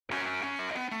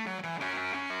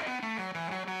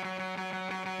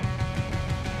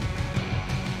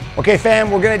Okay fam,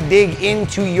 we're gonna dig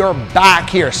into your back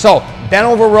here. So bent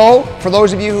over row, for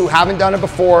those of you who haven't done it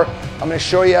before, I'm gonna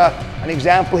show you an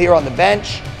example here on the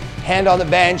bench. Hand on the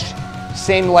bench,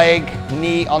 same leg,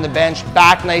 knee on the bench,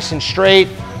 back nice and straight.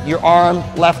 Your arm,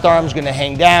 left arm's gonna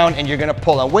hang down and you're gonna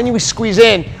pull. And when you squeeze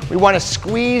in, we wanna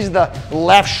squeeze the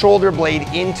left shoulder blade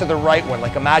into the right one.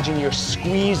 Like imagine you're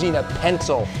squeezing a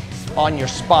pencil on your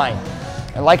spine.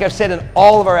 And like I've said in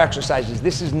all of our exercises,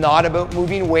 this is not about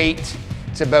moving weight.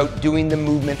 It's about doing the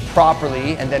movement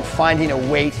properly and then finding a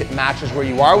weight that matches where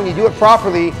you are. When you do it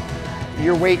properly,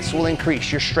 your weights will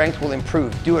increase, your strength will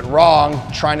improve. Do it wrong,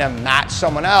 trying to match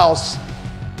someone else,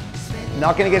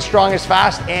 not gonna get strong as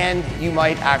fast and you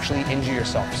might actually injure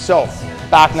yourself. So,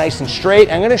 back nice and straight.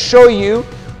 I'm gonna show you,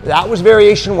 that was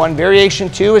variation one. Variation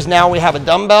two is now we have a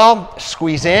dumbbell,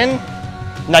 squeeze in,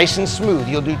 nice and smooth.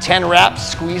 You'll do 10 reps,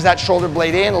 squeeze that shoulder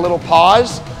blade in, a little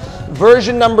pause.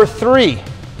 Version number three.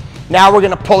 Now we're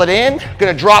gonna pull it in,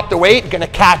 gonna drop the weight, gonna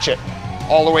catch it.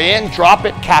 All the way in, drop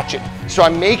it, catch it. So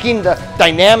I'm making the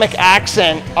dynamic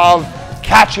accent of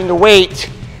catching the weight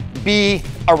be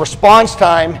a response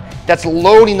time that's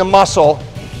loading the muscle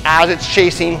as it's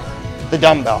chasing the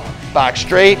dumbbell. Back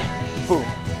straight, boom.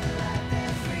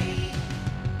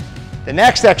 The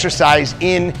next exercise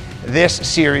in this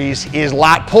series is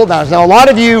lat pull downs. Now a lot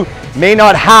of you may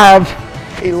not have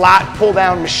a lat pull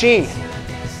down machine.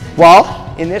 Well,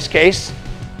 in this case,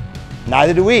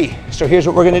 neither do we. So here's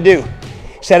what we're gonna do.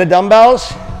 Set of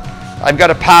dumbbells. I've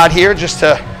got a pad here just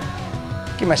to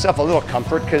give myself a little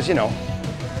comfort because, you know,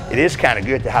 it is kind of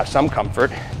good to have some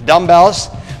comfort. Dumbbells,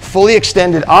 fully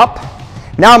extended up.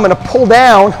 Now I'm gonna pull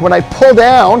down. When I pull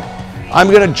down,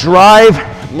 I'm gonna drive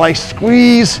my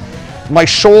squeeze, my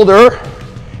shoulder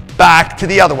back to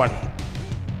the other one.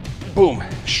 Boom,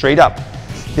 straight up.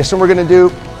 This one we're gonna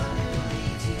do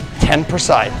 10 per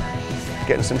side.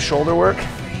 Getting some shoulder work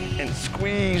and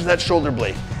squeeze that shoulder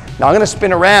blade. Now I'm gonna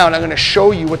spin around. I'm gonna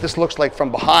show you what this looks like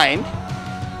from behind.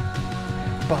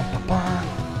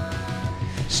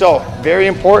 So very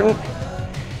important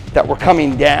that we're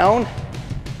coming down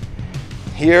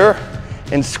here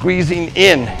and squeezing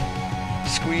in,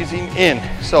 squeezing in.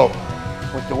 So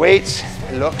with the weights,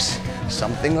 it looks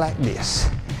something like this.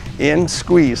 In,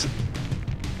 squeeze,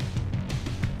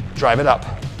 drive it up.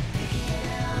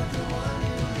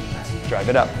 Drive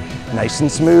it up, nice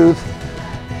and smooth.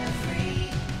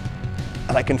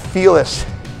 And I can feel this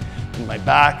in my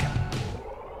back.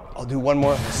 I'll do one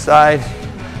more on the side.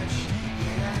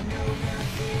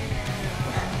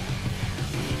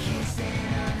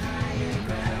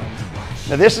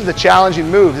 Now this is the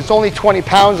challenging move. It's only 20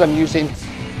 pounds I'm using,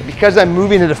 but because I'm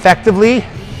moving it effectively,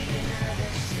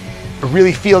 I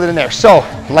really feel it in there. So,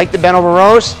 like the bent over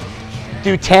rows,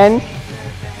 do 10,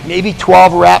 maybe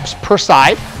 12 reps per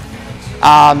side.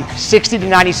 60 to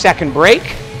 90 second break,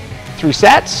 3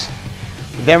 sets.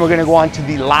 Then we're gonna go on to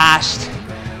the last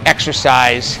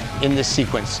exercise in this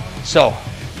sequence. So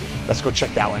let's go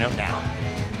check that one out now.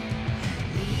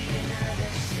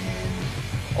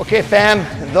 Okay fam,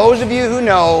 those of you who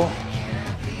know,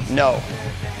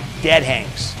 dead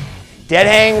hangs. Dead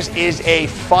hangs is a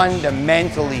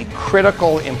fundamentally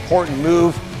critical, important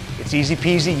move. It's easy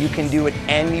peasy, you can do it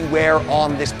anywhere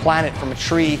on this planet, from a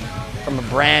tree, from a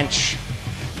branch,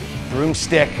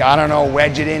 broomstick, I don't know,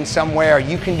 wedge it in somewhere.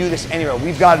 You can do this anywhere.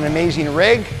 We've got an amazing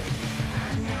rig.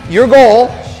 Your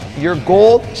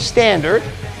gold standard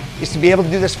is to be able to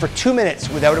do this for 2 minutes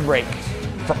without a break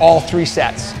for all 3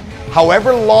 sets.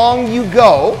 However long you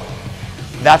go,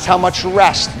 that's how much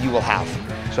rest you will have.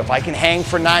 So if I can hang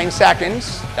for 9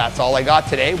 seconds, that's all I got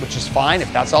today, which is fine.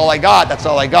 If that's all I got, that's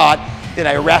all I got. Then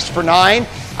I rest for 9,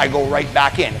 I go right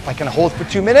back in. If I can hold for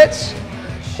 2 minutes,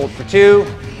 hold for 2,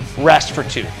 rest for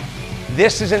 2.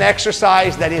 This is an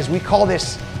exercise that is, we call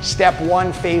this step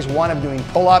 1, phase 1 of doing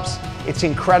pull-ups. It's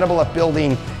incredible at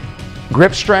building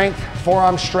grip strength,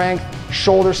 forearm strength,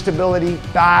 shoulder stability,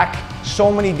 back,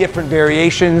 so many different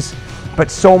variations,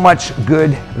 but so much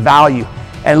good value.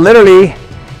 And literally,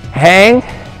 hang,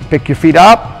 pick your feet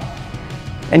up,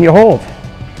 and you hold.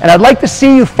 And I'd like to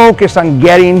see you focus on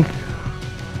getting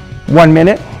 1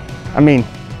 minute. I mean,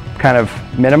 kind of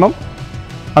minimum.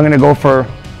 I'm gonna go for,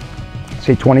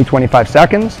 say 20, 25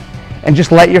 seconds, and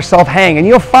just let yourself hang. And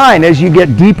you'll find as you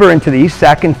get deeper into these,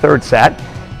 second, third set,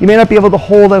 you may not be able to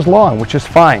hold as long, which is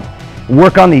fine.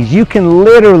 Work on these. You can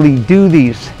literally do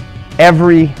these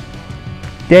every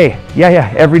day.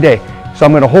 Yeah, every day. So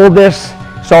I'm gonna hold this.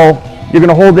 So you're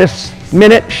gonna hold this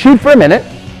minute, shoot for a minute.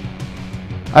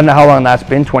 I don't know how long that's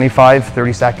been, 25,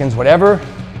 30 seconds, whatever.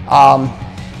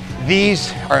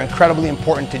 These are incredibly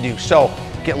important to do. So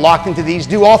get locked into these.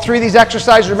 Do all 3 of these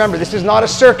exercises. Remember, this is not a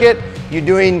circuit. you're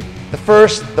doing the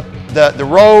first, the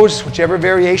rows, whichever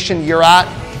variation you're at,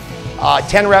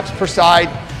 10 reps per side,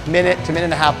 minute to minute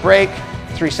and a half break,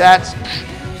 3 sets,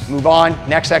 move on.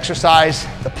 Next exercise,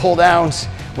 the pull downs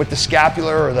with the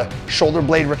scapular or the shoulder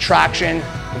blade retraction.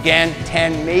 Again,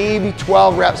 10, maybe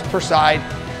 12 reps per side,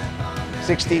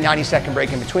 60, 90-second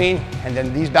break in between. And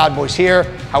then these bad boys here,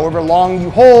 however long you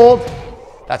hold,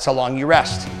 that's how long you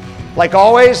rest. Like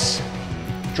always,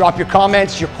 drop your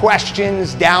comments, your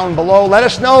questions down below. Let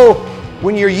us know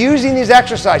when you're using these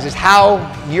exercises, how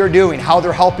you're doing, how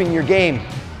they're helping your game,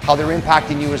 how they're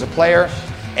impacting you as a player.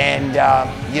 And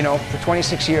you know, for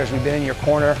 26 years, we've been in your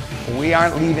corner. We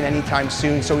aren't leaving anytime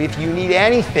soon. So if you need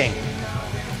anything,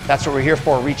 that's what we're here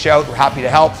for. Reach out, we're happy to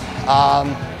help.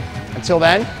 Until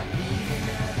then,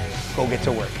 go get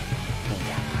to work.